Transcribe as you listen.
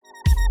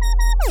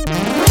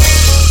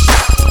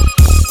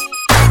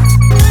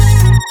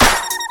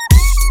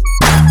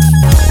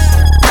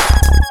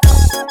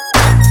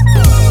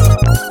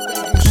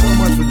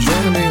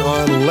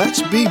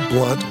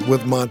Blunt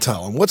with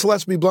Montel. And what's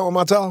Let's Be Blunt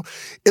with Montel?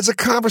 It's a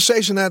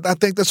conversation that I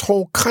think this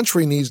whole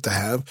country needs to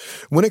have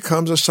when it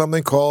comes to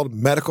something called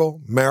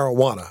medical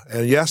marijuana.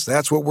 And yes,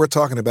 that's what we're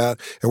talking about.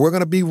 And we're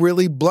going to be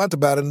really blunt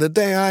about it. And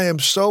today I am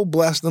so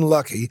blessed and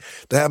lucky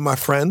to have my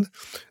friend.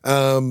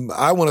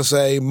 I want to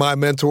say my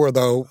mentor,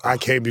 though I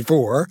came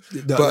before.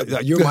 No,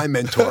 you're my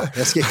mentor.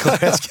 Let's get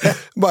clear.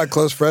 My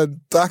close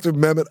friend, Dr.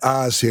 Mehmet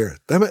Oz here.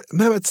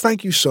 Mehmet,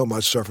 thank you so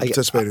much, sir, for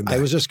participating today. I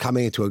was just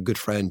commenting to a good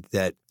friend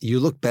that you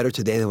look better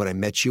today than when I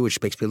met you,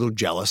 which makes me a little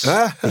jealous.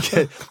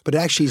 But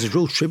actually, it's a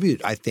real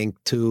tribute, I think,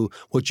 to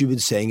what you've been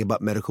saying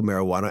about medical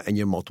marijuana and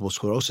your multiple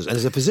sclerosis. And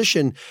as a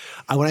physician,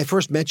 when I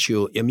first met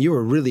you, you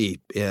were really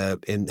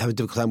in having a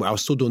difficult time. I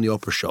was still doing the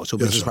Oprah show. So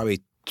this was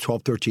probably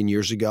 12, 13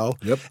 years ago.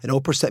 Yep. And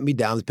Oprah sent me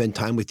down to spend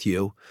time with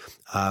you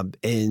where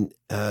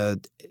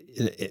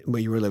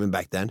you were living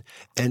back then.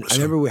 And I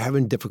remember we were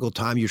having a difficult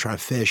time. You were trying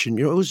to fish. And,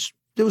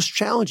 it was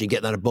challenging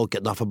getting on a boat,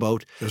 getting off a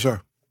boat. Yes,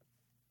 sir.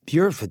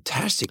 You're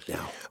fantastic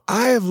now.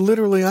 I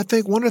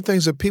think one of the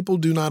things that people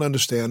do not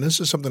understand,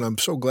 this is something I'm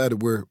so glad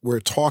that we're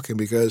talking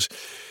because,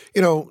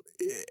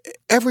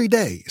 every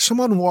day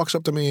someone walks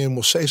up to me and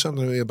will say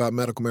something to me about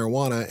medical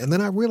marijuana, and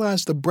then I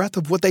realize the breadth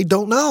of what they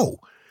don't know.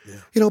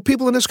 Yeah.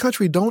 People in this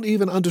country don't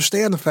even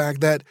understand the fact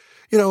that,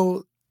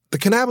 the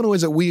cannabinoids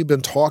that we've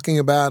been talking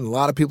about and a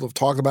lot of people have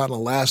talked about in the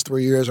last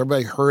 3 years,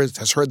 everybody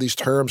has heard these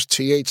terms,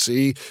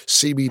 THC,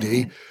 CBD.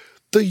 Mm-hmm.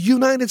 The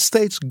United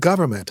States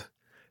government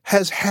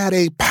has had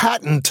a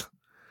patent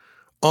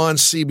on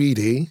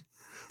CBD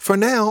for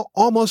now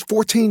almost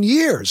 14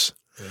 years.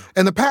 Yeah.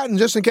 And the patent,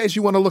 just in case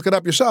you want to look it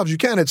up yourselves, you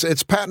can.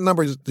 It's patent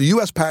number, the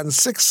U.S. patent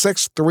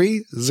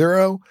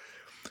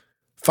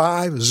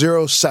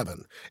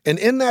 6630507. And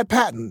in that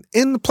patent,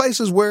 in the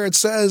places where it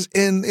says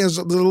is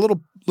a little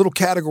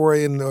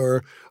category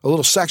or a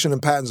little section in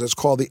patents that's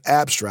called the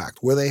abstract,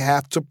 where they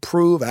have to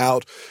prove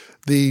out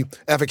the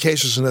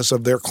efficaciousness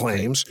of their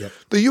claims. Yep.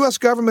 The U.S.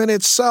 government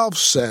itself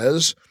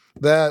says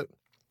that,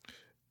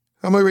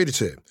 I'm going to read it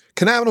to you.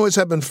 Cannabinoids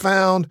have been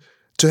found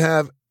to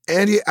have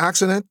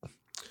antioxidant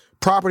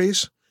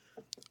properties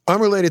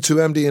unrelated to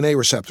MDMA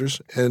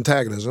receptors and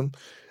antagonism.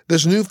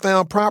 This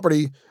newfound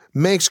property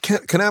makes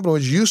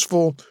cannabinoids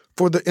useful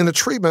in the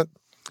treatment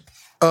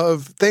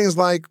of things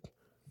like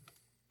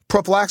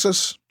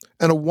prophylaxis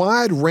and a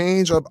wide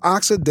range of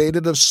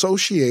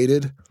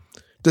oxidative-associated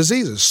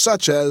diseases,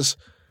 such as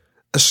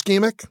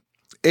ischemic,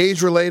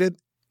 age-related,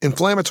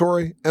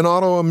 inflammatory, and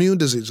autoimmune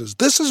diseases.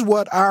 This is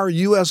what our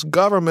U.S.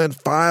 government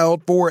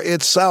filed for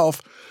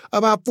itself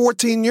about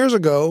 14 years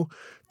ago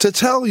to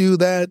tell you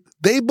that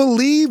they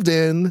believed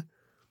in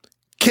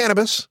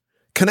cannabis,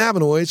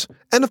 cannabinoids,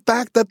 and the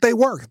fact that they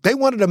work. They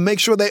wanted to make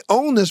sure they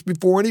owned this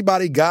before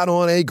anybody got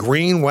on a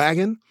green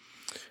wagon.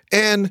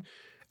 And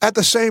at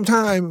the same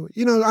time,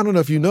 I don't know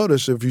if you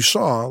noticed, if you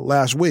saw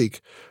last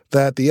week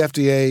that the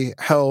FDA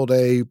held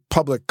a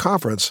public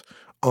conference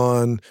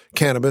on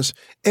cannabis.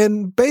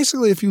 And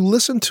basically, if you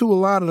listen to a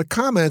lot of the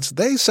comments,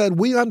 they said,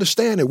 we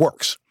understand it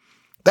works.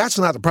 That's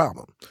not the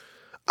problem.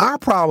 Our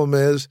problem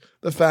is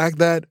the fact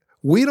that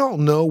we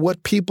don't know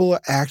what people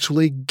are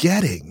actually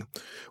getting.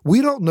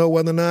 We don't know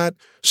whether or not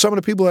some of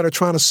the people that are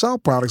trying to sell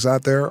products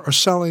out there are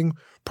selling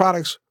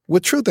products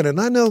with truth in it. And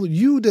I know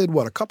you did,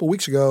 a couple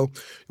weeks ago,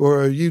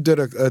 or you did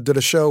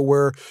a show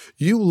where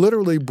you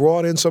literally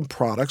brought in some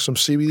products, some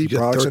CBD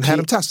products, and had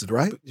them tested,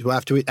 right? Well,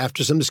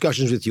 after some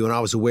discussions with you, and I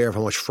was aware of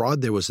how much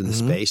fraud there was in the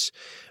space,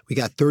 we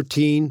got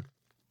 13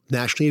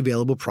 nationally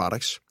available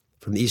products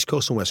from the East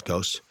Coast and West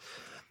Coast,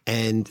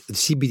 and the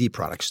CBD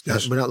products.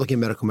 Yes. We're not looking at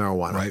medical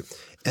marijuana. Right.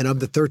 And of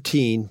the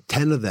 13,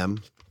 10 of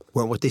them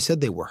weren't what they said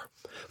they were.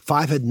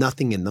 5 had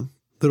nothing in them.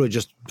 Literally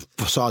just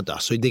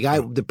sawdust. So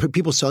the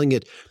people selling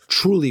it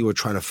truly were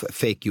trying to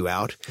fake you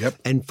out. Yep.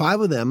 And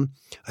 5 of them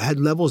had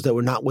levels that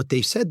were not what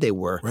they said they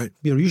were. Right.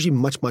 Usually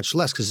much, much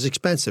less because it's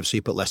expensive. So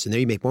you put less in there,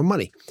 you make more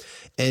money.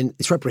 And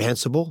it's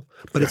reprehensible.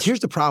 But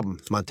here's the problem,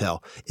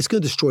 Montel. It's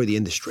going to destroy the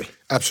industry.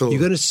 Absolutely.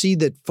 You're going to see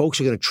that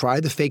folks are going to try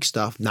the fake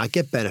stuff, not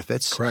get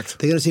benefits. Correct.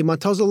 They're going to say,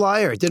 Montel's a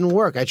liar. It didn't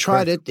work. I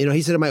tried it.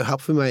 He said it might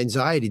help with my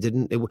anxiety.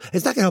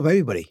 It's not going to help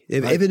everybody.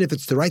 Even if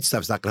it's the right stuff,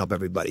 it's not going to help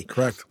everybody.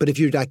 Correct. But if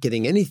you're not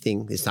getting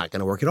anything, it's not going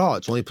to work at all.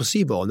 It's only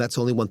placebo, and that's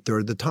only 1/3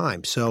 of the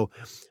time. So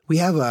we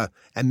have a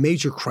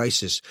major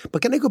crisis.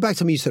 But can I go back to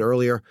something you said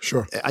earlier?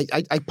 Sure.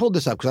 I pulled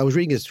this up because I was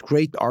reading this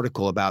great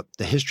article about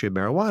the history of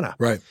marijuana.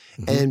 Right.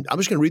 Mm-hmm. And I'm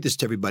just going to read this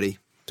to everybody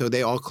so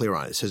they all clear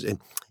on it. It says, so this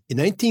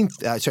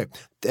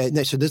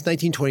is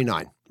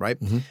 1929, right?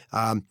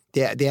 Mm-hmm.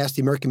 They asked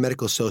the American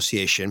Medical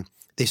Association,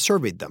 they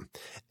surveyed them,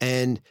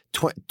 and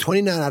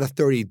 29 out of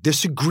 30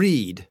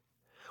 disagreed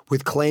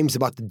with claims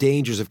about the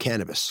dangers of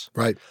cannabis.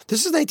 Right.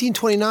 This is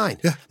 1929.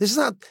 Yeah. This is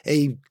not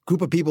a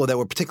group of people that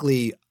were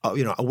particularly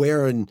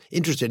aware and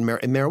interested in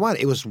marijuana.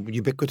 It was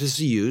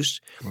ubiquitously used.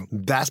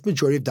 Vast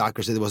majority of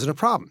doctors said there wasn't a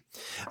problem.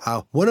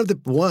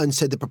 One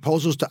said the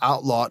proposals to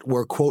outlaw it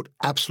were, quote,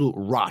 absolute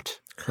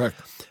rot.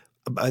 Correct.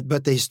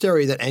 But the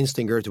hysteria that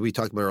Anslinger, that we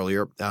talked about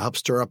earlier, helped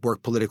stir up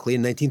work politically.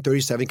 In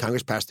 1937,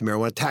 Congress passed the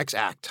Marijuana Tax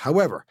Act.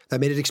 However, that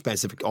made it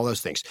expensive, all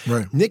those things.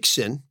 Right.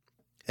 Nixon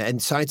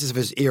and scientists of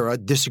his era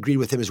disagreed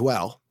with him as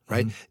well.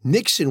 Right? Mm-hmm.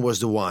 Nixon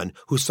was the one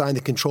who signed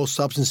the Controlled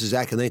Substances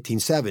Act in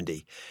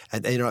 1970.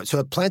 And so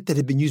a plant that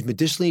had been used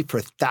medicinally for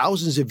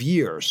thousands of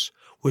years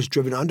was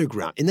driven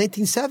underground in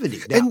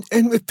 1970. Now,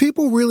 and if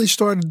people really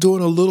started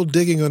doing a little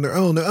digging on their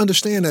own, they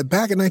understand that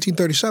back in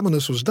 1937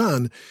 this was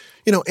done,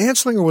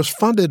 Anslinger was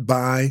funded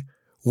by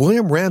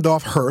William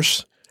Randolph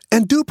Hearst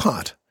and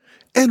DuPont.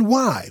 And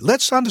why?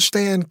 Let's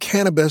understand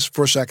cannabis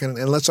for a second,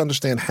 and let's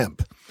understand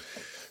hemp.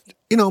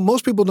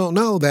 Most people don't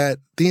know that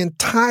the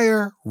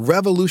entire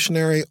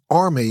Revolutionary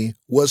Army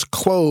was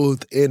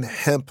clothed in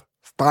hemp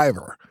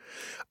fiber.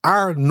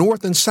 Our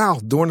North and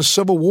South during the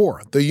Civil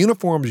War, the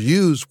uniforms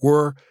used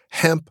were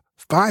hemp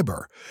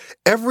fiber.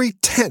 Every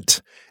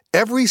tent,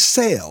 every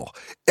sail,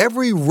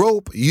 every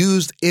rope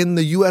used in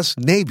the U.S.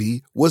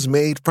 Navy was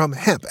made from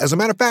hemp. As a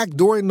matter of fact,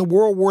 during the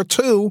World War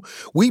II,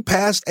 we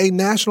passed a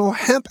National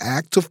Hemp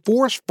Act to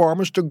force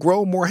farmers to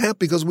grow more hemp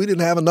because we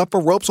didn't have enough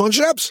of ropes on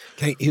ships.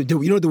 Okay, you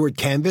know the word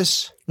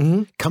canvas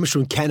comes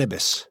from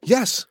cannabis.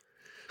 Yes.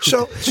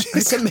 So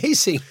it's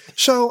amazing.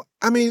 So,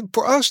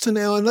 for us to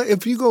now, and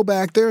if you go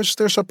back, there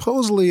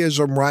supposedly is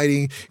some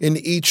writing in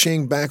the I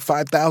Ching back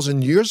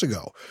 5,000 years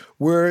ago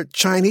where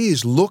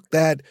Chinese looked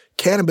at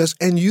cannabis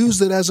and used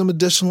it as a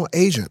medicinal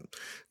agent.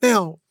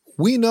 Now,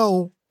 we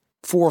know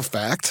for a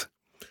fact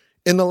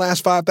in the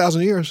last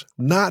 5,000 years,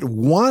 not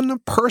one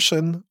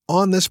person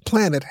on this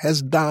planet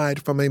has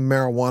died from a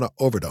marijuana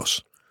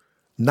overdose.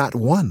 Not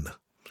one.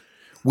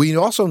 We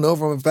also know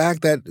from the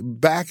fact that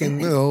back in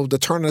the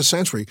turn of the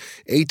century,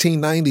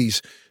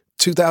 1890s,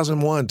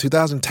 2001,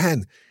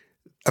 2010,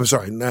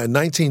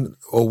 1901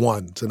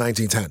 to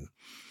 1910,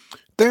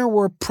 there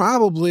were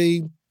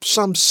probably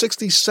some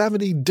 60,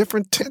 70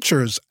 different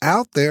tinctures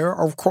out there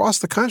across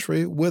the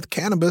country with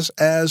cannabis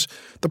as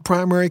the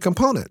primary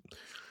component.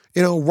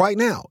 Right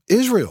now,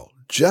 Israel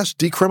just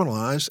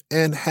decriminalized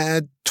and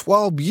had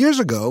 12 years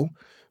ago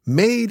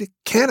made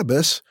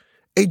cannabis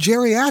a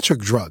geriatric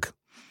drug.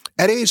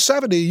 At age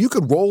 70, you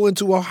could roll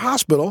into a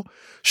hospital,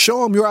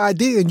 show them your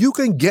ID, and you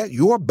can get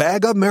your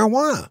bag of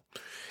marijuana.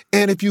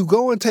 And if you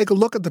go and take a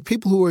look at the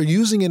people who are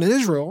using it in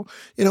Israel,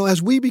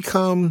 as we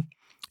become,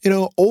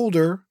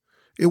 older,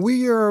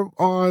 we are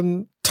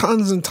on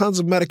tons and tons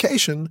of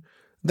medication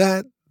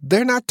that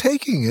they're not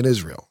taking in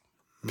Israel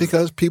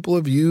because people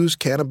have used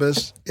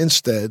cannabis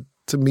instead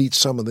to meet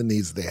some of the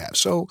needs they have.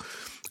 So,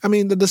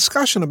 the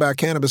discussion about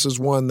cannabis is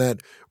one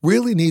that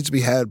really needs to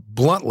be had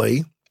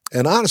bluntly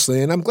and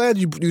honestly, and I'm glad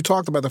you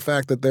talked about the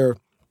fact that there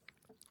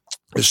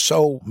is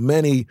so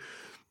many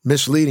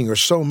misleading or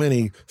so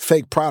many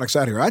fake products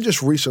out here. I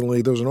just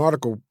recently, there was an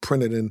article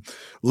printed in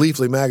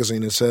Leafly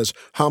magazine that says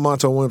how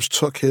Montel Williams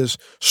took his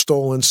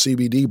stolen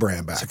CBD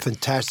brand back. It's a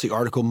fantastic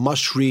article.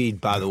 Must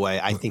read, by the way,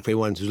 I think for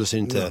anyone who's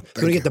listening to, you're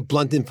going to get the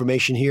blunt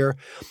information here.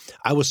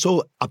 I was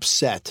so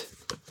upset.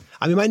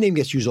 My name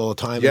gets used all the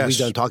time. Yes. We've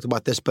done talked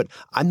about this, but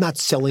I'm not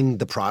selling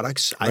the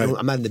products.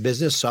 I'm not in the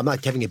business, so I'm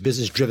not having a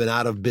business driven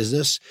out of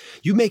business.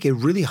 You make a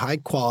really high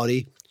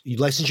quality. You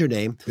license your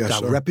name,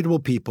 got reputable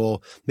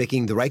people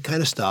making the right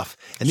kind of stuff,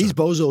 and these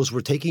bozos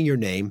were taking your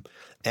name,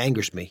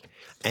 angers me,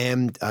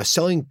 and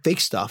selling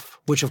fake stuff,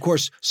 which of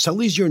course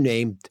sullies your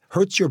name,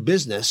 hurts your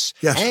business,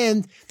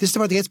 and this is the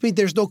part that gets me.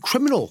 There's no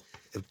criminal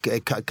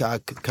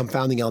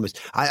confounding elements.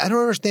 I don't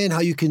understand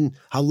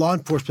how law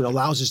enforcement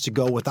allows us to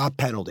go without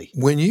penalty.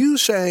 When you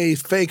say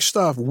fake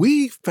stuff,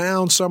 we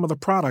found some of the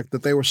product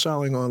that they were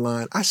selling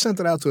online. I sent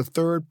it out to a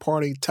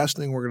third-party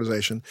testing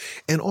organization,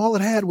 and all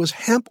it had was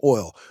hemp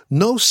oil,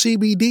 no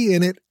CBD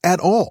in it at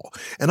all.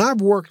 And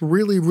I've worked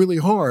really, really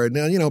hard.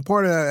 Now,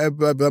 part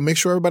of I make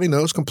sure everybody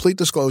knows, complete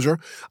disclosure,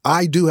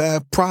 I do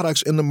have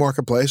products in the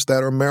marketplace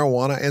that are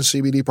marijuana and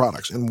CBD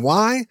products. And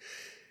why?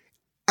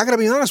 I got to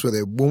be honest with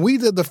you. When we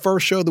did the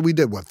first show that we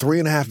did,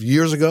 3.5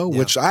 years ago,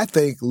 which I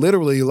think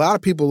literally a lot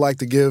of people like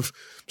to give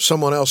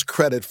someone else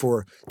credit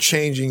for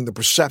changing the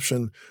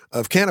perception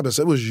of cannabis.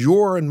 It was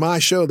your and my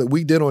show that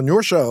we did on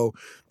your show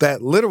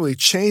that literally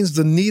changed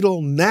the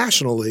needle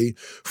nationally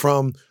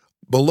from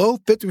below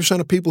 50%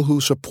 of people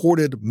who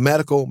supported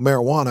medical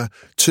marijuana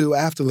to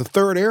after the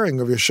third airing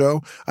of your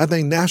show, I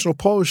think National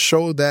polls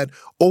showed that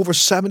over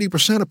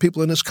 70% of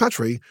people in this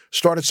country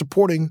started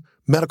supporting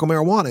medical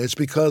marijuana. It's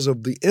because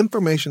of the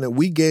information that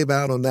we gave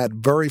out on that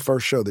very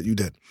first show that you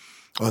did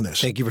on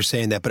this. Thank you for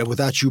saying that. But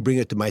without you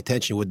bringing it to my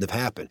attention, it wouldn't have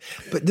happened.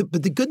 But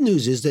the good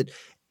news is that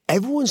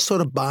everyone's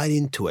sort of buying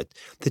into it.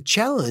 The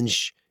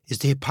challenge is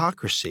the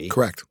hypocrisy.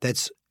 Correct.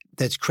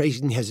 That's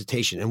creating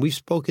hesitation. And we've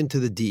spoken to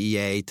the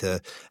DEA,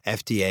 to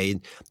FDA,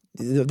 and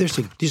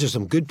these are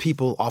some good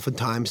people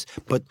oftentimes,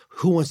 but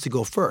who wants to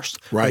go first?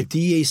 Right.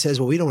 The DEA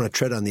says, well, we don't want to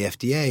tread on the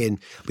FDA, and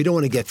we don't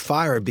want to get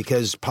fired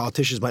because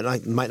politicians might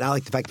not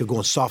like the fact they're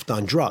going soft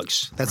on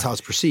drugs. That's how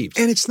it's perceived.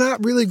 And it's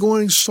not really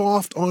going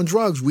soft on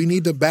drugs. We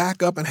need to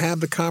back up and have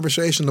the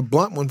conversation, the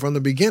blunt one from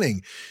the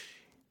beginning.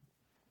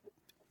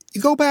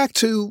 You go back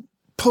to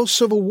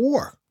post-Civil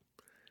War.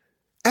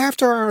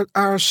 After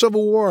our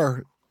Civil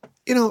War,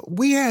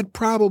 we had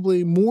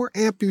probably more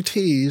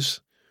amputees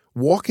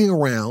walking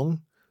around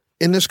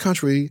in this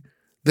country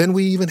than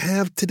we even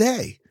have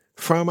today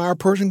from our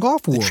Persian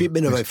Gulf War. The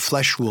treatment of a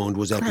flesh wound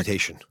was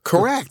amputation.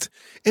 Correct.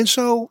 And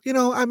so,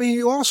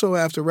 you also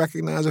have to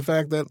recognize the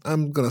fact that,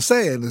 I'm going to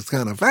say it, it's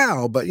kind of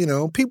foul, but,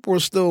 people were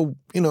still,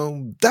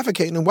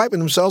 defecating and wiping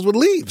themselves with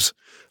leaves.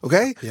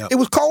 Okay? Yep. It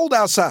was cold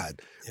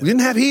outside. Yep. We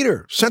didn't have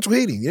heater, central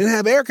heating. You didn't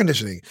have air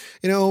conditioning.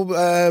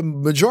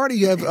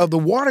 Majority of the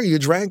water you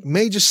drank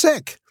made you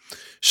sick.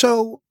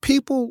 So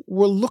people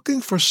were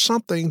looking for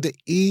something to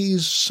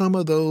ease some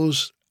of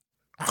those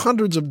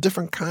hundreds of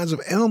different kinds of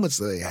ailments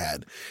that they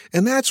had.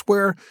 And that's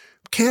where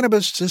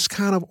cannabis just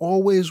kind of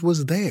always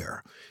was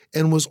there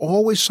and was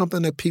always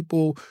something that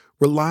people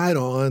relied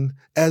on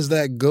as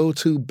that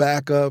go-to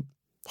backup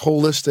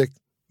holistic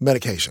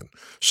medication.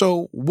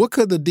 So what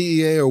could the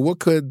DEA or what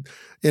could,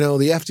 the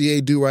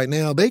FDA do right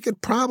now? They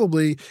could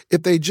probably,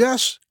 if they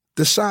just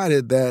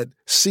decided that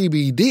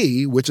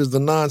CBD, which is the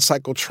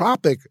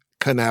non-psychotropic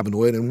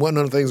cannabinoid, and one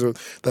of the things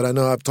that I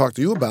know I've talked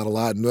to you about a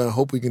lot, and I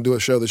hope we can do a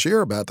show this year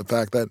about the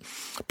fact that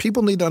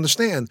people need to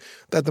understand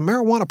that the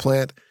marijuana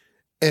plant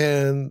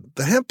and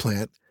the hemp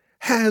plant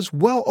has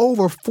well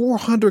over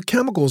 400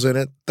 chemicals in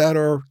it that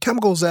are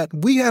chemicals that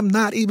we have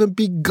not even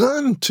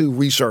begun to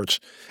research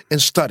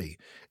and study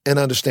and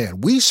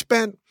understand. We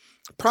spent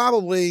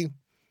probably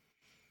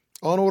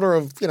on order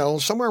of,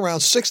 somewhere around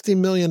 $60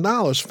 million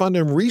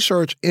funding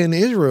research in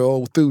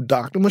Israel through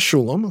Dr.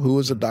 Meshulam, who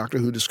is a doctor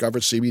who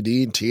discovered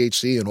CBD and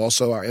THC and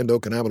also our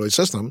endocannabinoid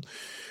system.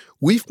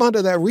 We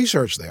funded that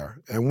research there.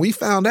 And we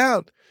found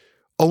out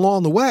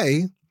along the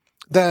way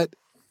that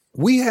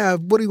we have,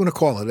 what do you want to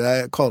call it?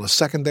 I call it a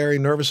secondary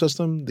nervous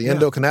system, the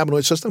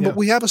endocannabinoid system, but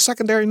we have a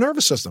secondary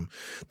nervous system.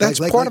 That's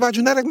part of our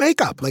genetic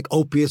makeup. Like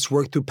opiates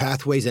work through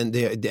pathways and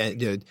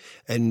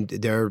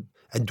they're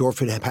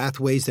endorphin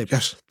pathways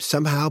that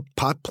somehow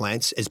pot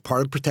plants, as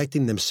part of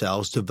protecting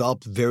themselves,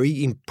 develop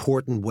very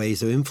important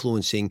ways of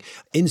influencing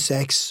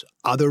insects,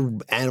 other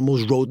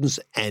animals,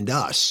 rodents, and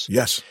us.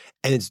 Yes.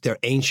 And they're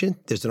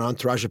ancient. There's an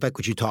entourage effect,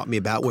 which you taught me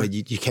about, where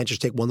you can't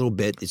just take one little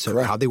bit. It's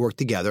how they work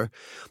together.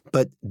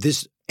 But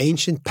this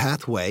ancient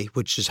pathway,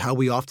 which is how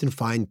we often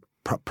find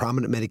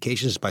prominent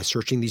medications by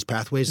searching these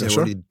pathways that are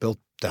already built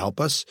to help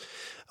us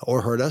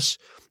or hurt us,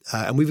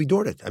 and we've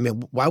ignored it. I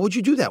mean, why would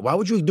you do that? Why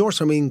would you ignore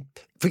something?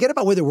 Forget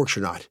about whether it works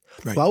or not.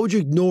 Right. Why would you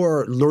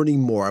ignore learning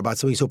more about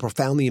something so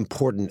profoundly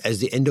important as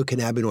the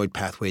endocannabinoid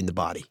pathway in the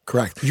body?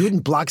 Correct. You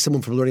wouldn't block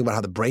someone from learning about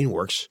how the brain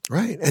works.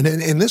 Right. And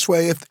in this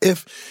way,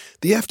 if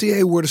the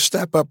FDA were to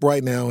step up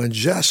right now and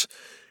just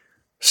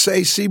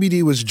say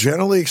CBD was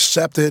generally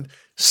accepted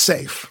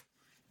safe,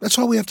 that's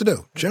all we have to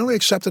do. Generally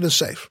accepted as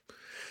safe.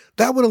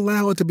 That would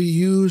allow it to be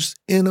used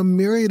in a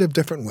myriad of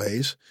different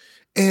ways.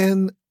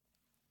 And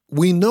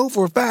we know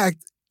for a fact,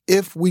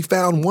 if we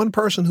found one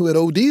person who had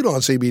OD'd on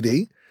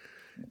CBD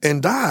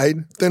and died,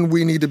 then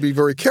we need to be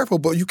very careful,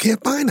 but you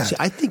can't find that. See,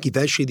 I think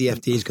eventually the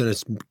FDA is going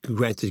to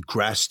grant it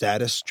GRAS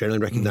status, generally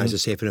recognized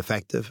as safe and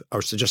effective,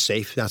 or just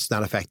safe. That's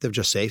not effective,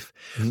 just safe.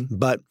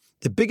 But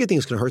the bigger thing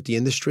that's going to hurt the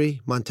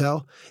industry,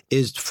 Montel,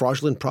 is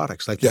fraudulent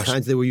products like the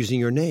kinds that were using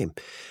your name.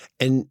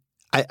 And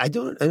I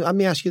don't. Let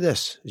me ask you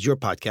this. It's your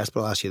podcast,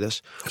 but I'll ask you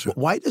this. Sure.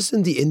 Why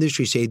doesn't the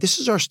industry say this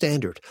is our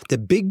standard? The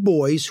big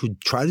boys who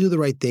try to do the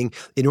right thing,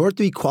 in order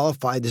to be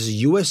qualified, this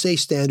is USA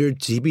standard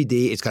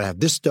CBD. It's got to have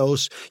this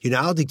dose. You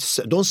now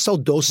don't sell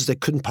doses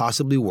that couldn't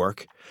possibly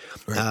work.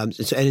 Right.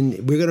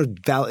 And we're going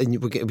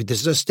to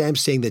this is a stamp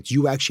saying that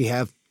you actually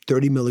have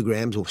 30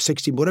 milligrams or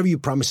 60, whatever your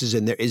promise is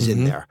in there is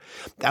in there.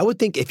 I would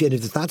think if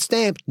it's not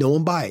stamped, no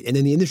one buy it. And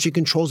then the industry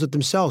controls it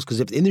themselves, because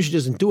if the industry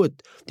doesn't do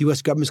it, the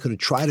U.S. government's going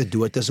to try to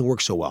do it. It doesn't work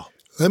so well.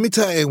 Let me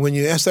tell you, when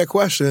you ask that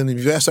question, and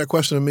you've asked that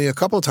question to me a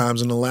couple of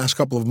times in the last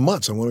couple of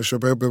months, I want to make sure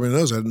everybody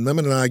knows that. Mehmet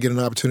and I get an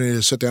opportunity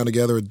to sit down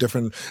together at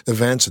different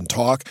events and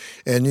talk.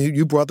 And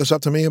you brought this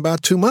up to me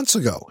about 2 months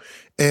ago.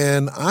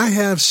 And I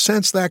have,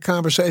 since that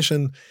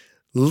conversation,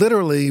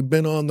 literally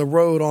been on the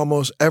road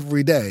almost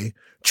every day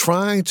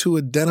trying to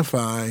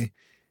identify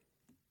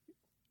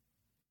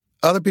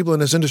other people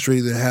in this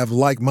industry that have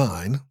like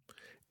mine.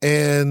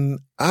 And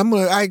I'm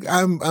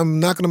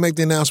not going to make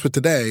the announcement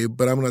today,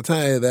 but I'm going to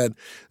tell you that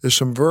there's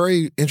some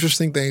very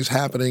interesting things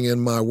happening in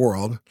my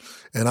world,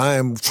 and I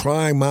am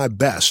trying my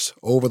best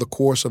over the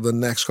course of the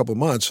next couple of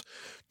months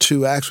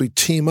to actually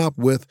team up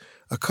with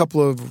a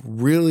couple of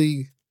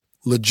really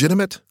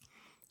legitimate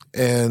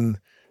and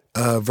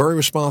very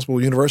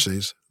responsible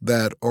universities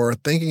that are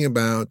thinking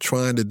about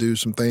trying to do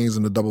some things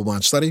in the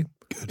double-blind study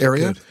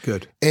area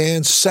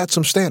and set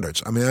some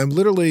standards. I mean, I'm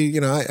literally,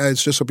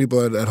 it's just so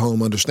people at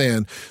home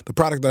understand, the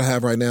product that I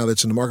have right now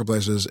that's in the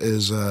marketplace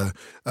is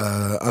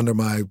under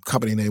my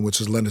company name, which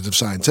is Lenitive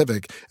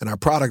Scientific, and our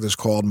product is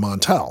called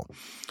Montel.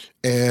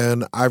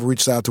 And I've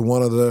reached out to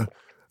one of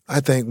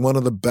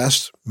the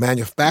best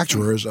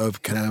manufacturers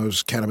of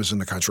cannabis in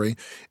the country,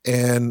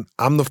 and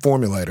I'm the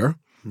formulator,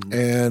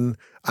 and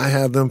I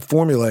have them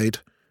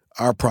formulate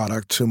our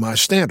product to my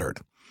standard.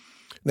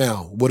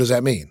 Now, what does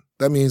that mean?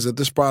 That means that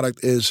this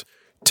product is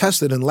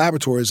tested in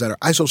laboratories that are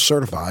ISO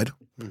certified,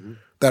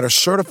 that are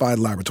certified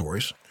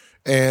laboratories,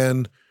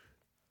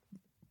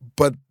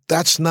 but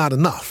that's not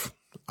enough.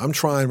 I'm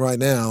trying right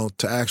now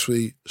to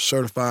actually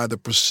certify the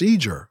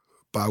procedure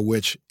by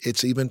which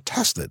it's even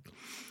tested.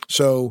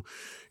 So,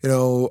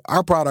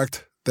 our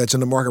product that's in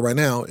the market right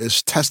now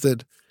is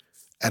tested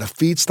at a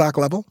feedstock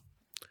level.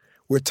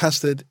 We're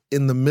tested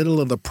in the middle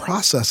of the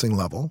processing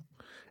level.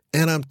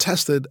 And I'm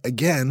tested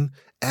again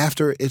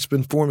after it's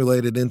been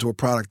formulated into a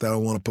product that I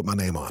want to put my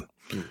name on.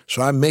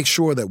 So I make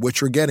sure that what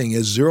you're getting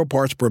is 0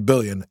 parts per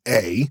billion,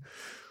 A,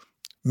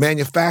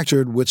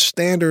 manufactured with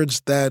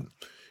standards that,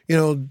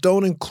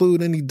 don't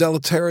include any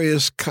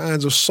deleterious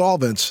kinds of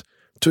solvents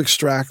to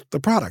extract the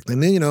product.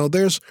 And then,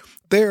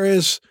 there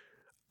is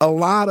a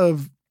lot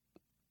of,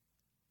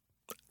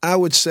 I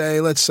would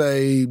say, let's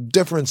say,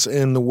 difference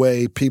in the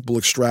way people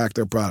extract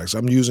their products.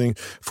 I'm using,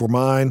 for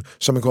mine,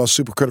 something called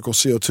supercritical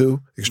CO2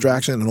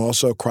 extraction and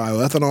also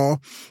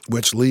cryoethanol,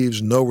 which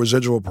leaves no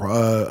residual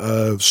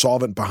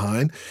solvent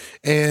behind,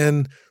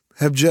 and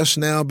have just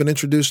now been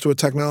introduced to a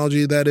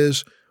technology that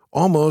is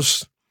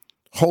almost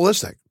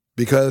holistic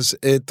because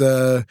it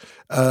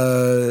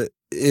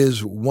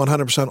is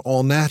 100%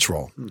 all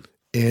natural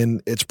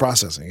in its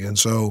processing. And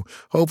so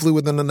hopefully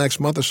within the next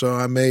month or so,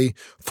 I may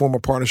form a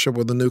partnership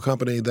with a new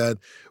company that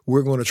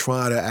we're going to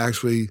try to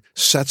actually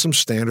set some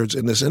standards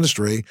in this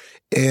industry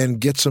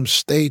and get some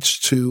states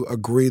to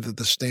agree that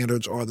the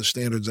standards are the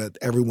standards that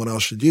everyone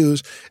else should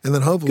use. And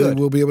then hopefully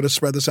we'll be able to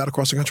spread this out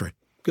across the country.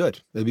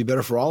 Good. It'd be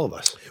better for all of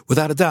us.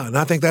 Without a doubt. And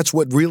I think that's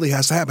what really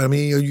has to happen. I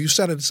mean, you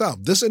said it itself.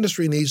 This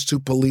industry needs to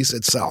police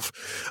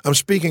itself. I'm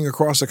speaking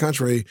across the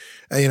country.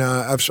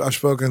 I've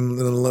spoken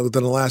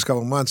within the last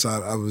couple of months.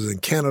 I was in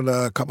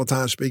Canada a couple of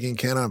times speaking in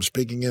Canada. I'm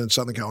speaking in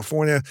Southern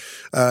California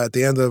at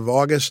the end of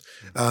August.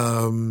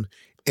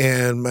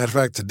 And matter of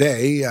fact,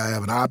 today I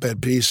have an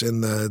op-ed piece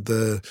in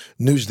the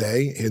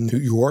Newsday in New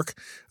York.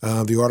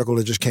 The article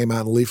that just came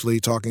out in Leafly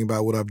talking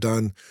about what I've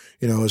done,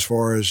 as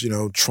far as,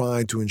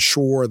 trying to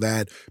ensure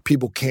that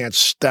people can't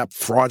step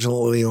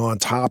fraudulently on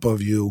top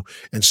of you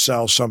and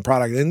sell some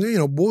product. And,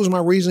 what was my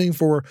reasoning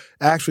for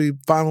actually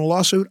filing a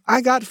lawsuit? I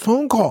got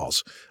phone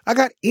calls. I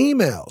got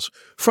emails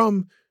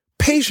from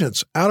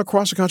patients out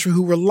across the country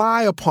who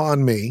rely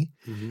upon me.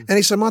 Mm-hmm. And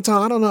he said,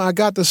 Montan, I don't know. I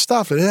got this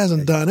stuff and it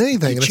hasn't done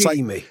anything. You're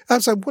cheating me. I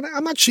was like,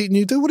 I'm not cheating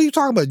you, dude. What are you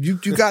talking about? You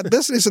got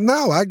this? And he said,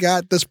 no, I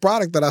got this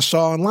product that I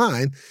saw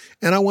online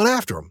and I went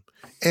after him.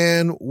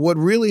 And what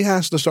really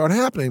has to start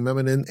happening, I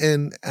mean,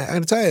 and I got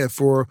to tell you,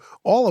 for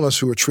all of us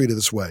who are treated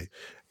this way,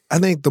 I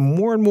think the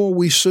more and more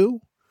we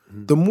sue,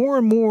 the more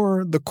and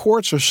more the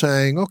courts are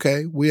saying,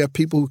 okay, we have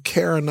people who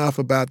care enough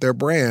about their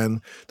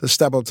brand to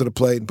step up to the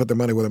plate and put their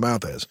money where their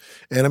mouth is.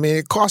 And I mean,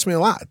 it cost me a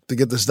lot to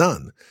get this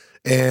done.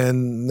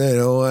 And,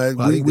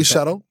 we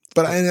settled.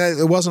 But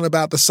it wasn't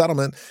about the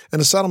settlement, and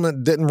the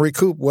settlement didn't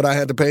recoup what I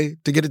had to pay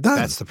to get it done.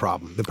 That's the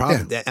problem.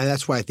 And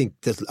that's why I think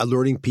that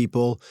alerting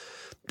people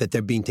that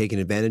they're being taken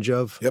advantage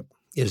of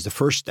is the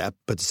first step.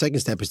 But the second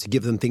step is to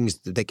give them things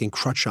that they can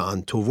crutch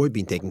on to avoid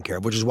being taken care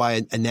of, which is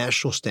why a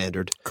national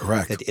standard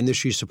that the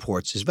industry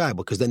supports is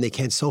valuable, because then they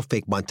can't sell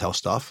fake Montel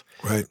stuff.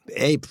 Right.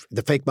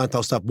 The fake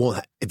Montel stuff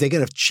won't – if they're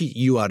going to cheat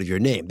you out of your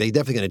name, they're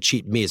definitely going to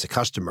cheat me as a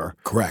customer.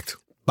 Correct.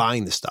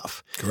 Buying the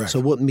stuff. Correct. So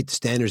it won't meet the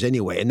standards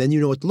anyway. And then you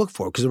know what to look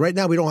for. Because right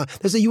now we don't have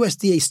 – there's a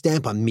USDA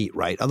stamp on meat,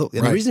 right? And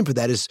the reason for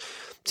that is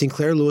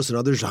Sinclair Lewis and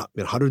others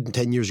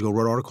 110 years ago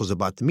wrote articles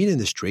about the meat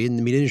industry, and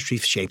the meat industry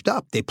shaped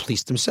up. They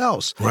policed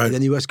themselves. Right. And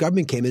then the U.S.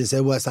 government came in and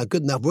said, well, that's not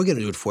good enough. We're going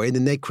to do it for you. And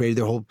then they created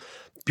their whole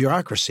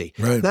bureaucracy.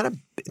 Right.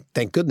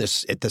 Thank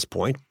goodness at this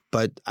point.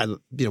 But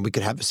we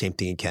could have the same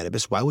thing in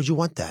cannabis. Why would you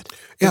want that?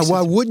 Yeah,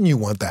 why wouldn't you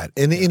want that?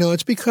 And,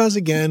 it's because,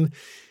 again,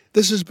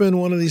 this has been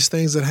one of these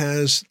things that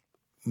has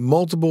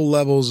multiple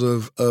levels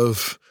of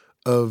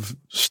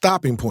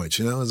stopping points.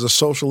 There's a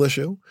social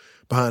issue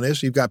behind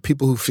this. You've got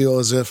people who feel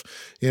as if,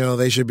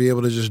 they should be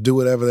able to just do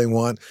whatever they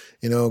want,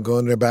 go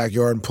in their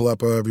backyard and pull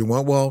up whatever you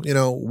want. Well,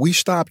 we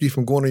stopped you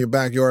from going to your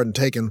backyard and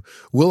taking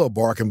willow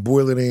bark and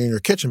boiling it in your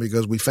kitchen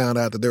because we found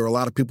out that there were a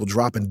lot of people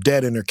dropping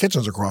dead in their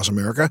kitchens across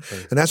America.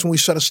 Right. And that's when we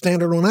set a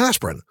standard on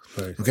aspirin.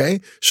 Right.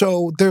 Okay.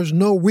 So there's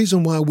no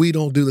reason why we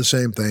don't do the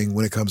same thing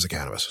when it comes to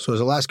cannabis. So as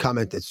a last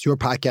comment, it's your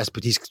podcast,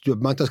 but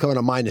Montel's coming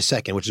on mine in a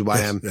second, which is why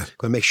I'm going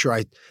to make sure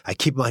I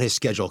keep him on his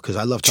schedule, because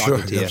I love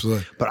talking to you.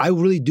 Absolutely. But I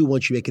really do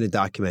want you making a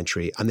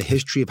documentary on the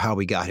history of how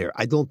we got here.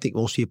 I don't think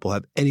most people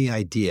have any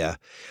idea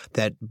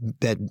that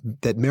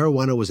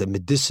marijuana was a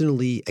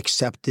medicinally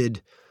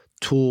accepted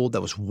tool that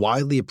was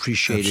widely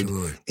appreciated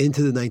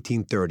into the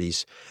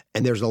 1930s.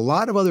 And there's a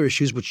lot of other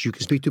issues which you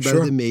can speak to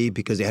better than me,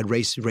 because they had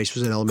race. Race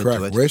was an element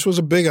to it. Race was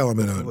a big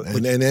element of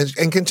it,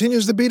 and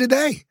continues to be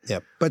today. Yeah,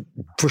 but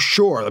for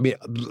sure, I mean,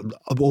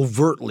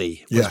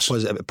 overtly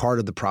was a part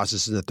of the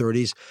process in the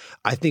 30s.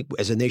 I think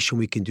as a nation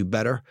we can do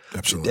better.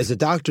 Absolutely. As a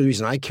doctor, the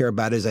reason I care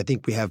about it is I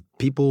think we have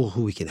people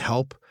who we can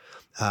help,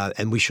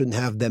 and we shouldn't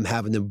have them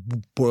having to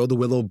boil the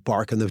willow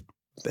bark and the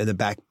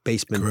back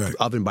basement Correct.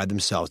 oven by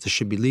themselves. This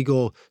should be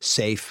legal,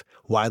 safe,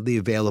 widely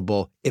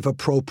available, if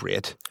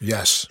appropriate.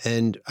 Yes.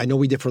 And I know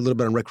we differ a little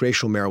bit on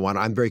recreational marijuana.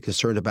 I'm very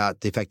concerned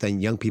about the effect on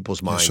young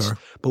people's minds. Yes, sir.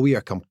 But we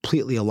are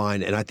completely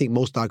aligned, and I think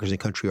most doctors in the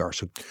country are.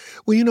 So,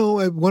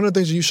 Well, one of the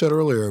things you said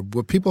earlier,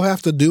 what people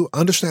have to do,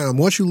 understand, I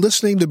want you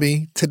listening to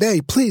me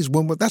today, please,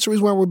 that's the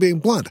reason why we're being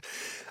blunt.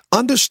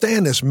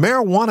 Understand this.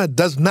 Marijuana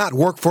does not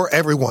work for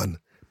everyone.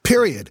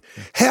 Period.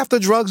 Half the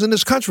drugs in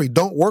this country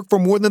don't work for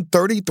more than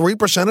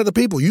 33% of the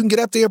people. You can get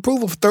FDA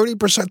approval for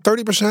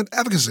 30%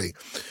 efficacy.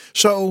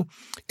 So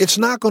it's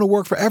not going to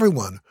work for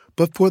everyone.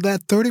 But for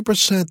that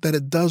 30% that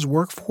it does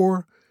work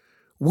for,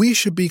 we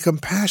should be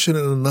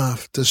compassionate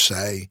enough to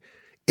say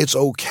it's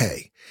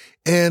okay.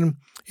 And,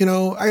 I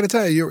got to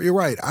tell you, you're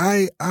right.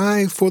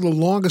 I for the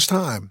longest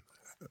time,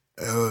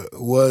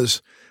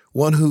 was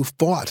one who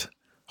fought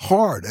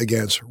hard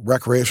against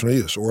recreational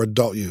use or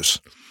adult use.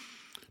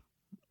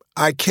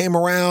 I came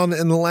around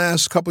in the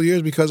last couple of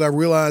years because I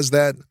realized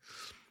that,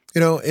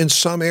 in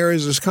some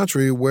areas of this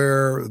country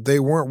where they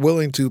weren't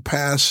willing to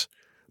pass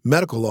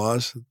medical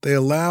laws, they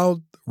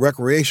allowed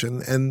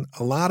recreation. And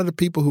a lot of the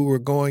people who were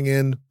going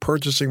in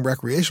purchasing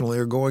recreationally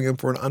are going in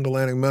for an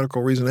underlying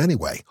medical reason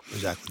anyway.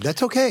 Exactly.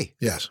 That's okay.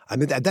 Yes. I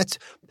mean, that's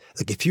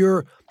like if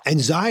your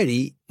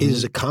anxiety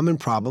is a common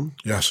problem.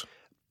 Yes.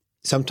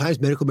 Sometimes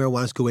medical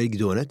marijuana is a good way of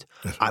doing it.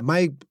 Yes.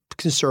 My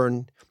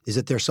concern is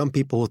that there are some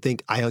people who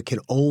think I can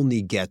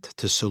only get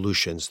to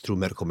solutions through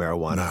medical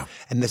marijuana. No.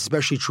 And that's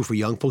especially true for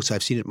young folks.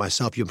 I've seen it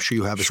myself. I'm sure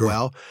you have Sure. as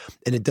well.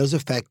 And it does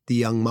affect the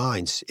young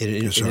minds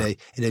in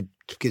a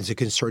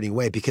concerning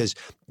way because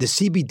the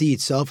CBD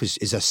itself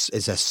is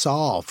a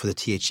solve for the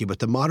THC, but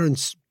the modern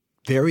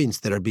variants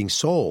that are being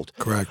sold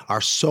Correct.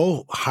 are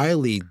so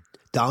highly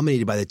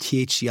dominated by the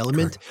THC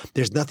element. Correct.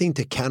 There's nothing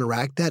to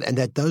counteract that, and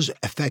that does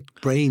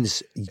affect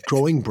brains,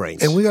 growing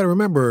brains. And we got to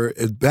remember,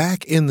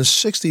 back in the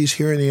 60s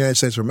here in the United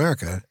States of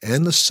America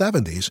and the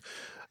 70s,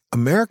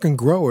 American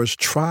growers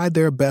tried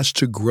their best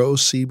to grow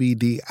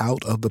CBD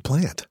out of the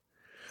plant.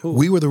 Ooh.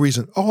 We were the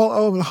reason. All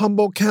over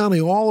Humboldt County,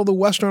 all of the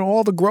Western,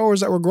 all the growers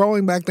that were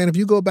growing back then, if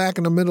you go back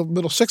in the middle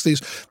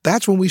 60s,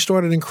 that's when we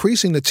started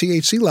increasing the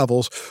THC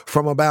levels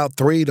from about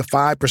 3 to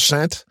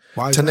 5%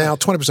 to now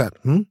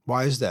 20%.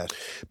 Why is that?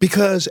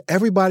 Because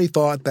everybody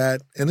thought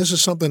that, and this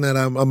is something that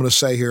I'm going to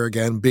say here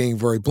again, being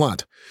very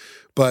blunt,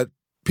 but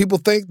people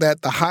think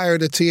that the higher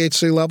the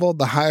THC level,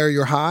 the higher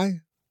your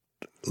high.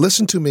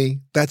 Listen to me,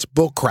 that's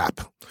bull crap.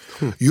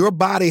 Your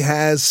body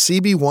has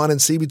CB1 and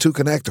CB2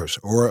 connectors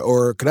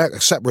or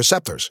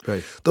receptors.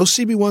 Right. Those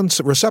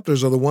CB1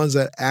 receptors are the ones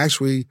that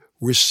actually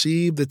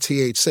receive the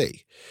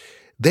THC.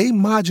 They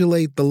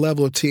modulate the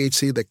level of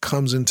THC that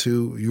comes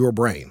into your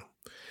brain.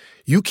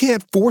 You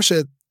can't force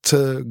it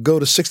to go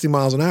to 60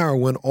 miles an hour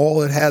when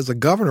all it has a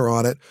governor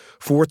on it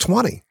for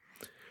 20.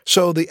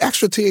 So the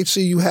extra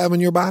THC you have in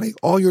your body,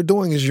 all you're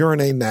doing is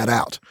urinating that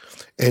out,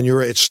 and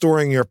it's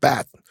storing your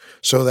fat.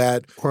 So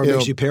that or it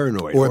makes you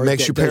paranoid. Or it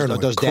makes you paranoid.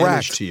 Does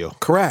damage to you.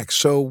 Correct.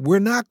 So we're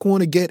not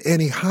going to get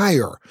any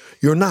higher.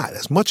 You're not.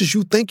 As much as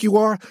you think you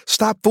are,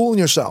 stop fooling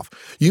yourself.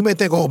 You may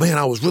think, oh man,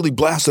 I was really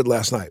blasted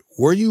last night.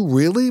 Were you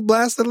really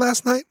blasted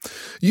last night?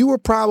 You were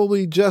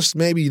probably just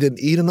maybe you didn't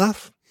eat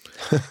enough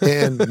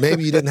and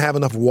maybe you didn't have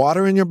enough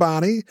water in your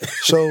body.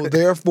 So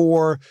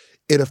therefore,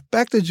 it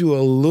affected you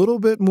a little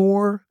bit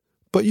more,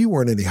 but you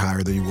weren't any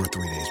higher than you were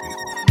 3 days before.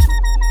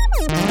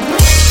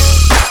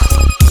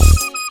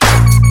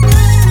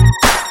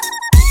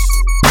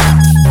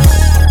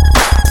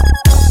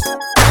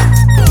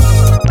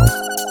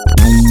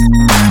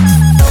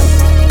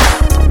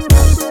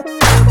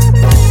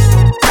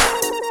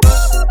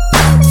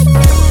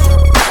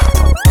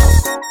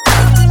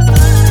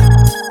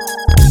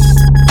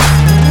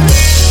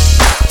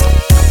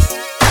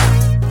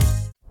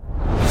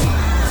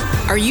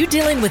 Are you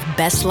dealing with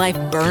best life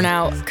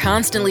burnout,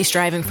 constantly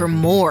striving for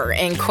more,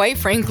 and quite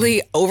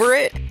frankly, over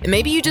it?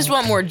 Maybe you just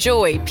want more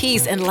joy,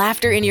 peace, and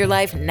laughter in your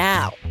life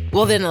now.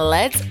 Well, then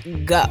let's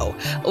go.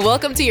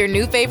 Welcome to your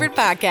new favorite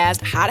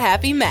podcast, Hot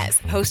Happy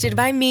Mess, hosted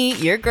by me,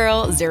 your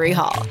girl, Zuri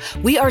Hall.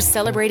 We are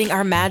celebrating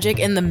our magic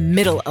in the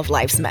middle of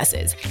life's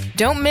messes.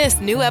 Don't miss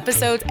new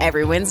episodes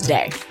every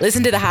Wednesday.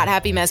 Listen to the Hot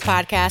Happy Mess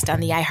podcast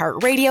on the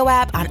iHeartRadio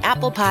app, on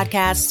Apple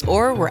Podcasts,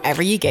 or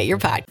wherever you get your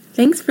pod.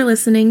 Thanks for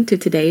listening to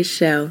today's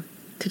show.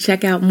 To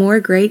check out more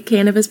great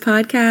cannabis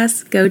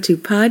podcasts, go to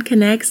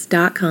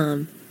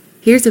podconnects.com.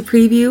 Here's a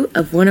preview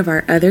of one of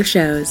our other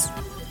shows.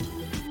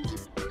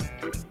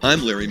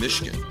 I'm Larry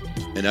Mishkin,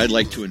 and I'd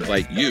like to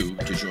invite you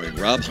to join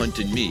Rob Hunt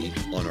and me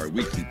on our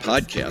weekly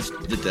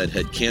podcast, The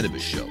Deadhead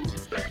Cannabis Show.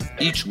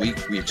 Each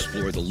week, we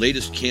explore the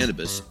latest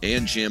cannabis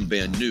and jam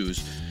band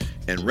news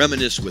and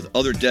reminisce with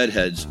other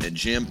Deadheads and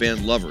jam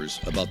band lovers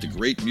about the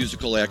great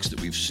musical acts that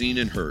we've seen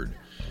and heard.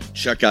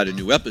 Check out a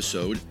new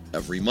episode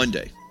every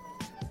Monday.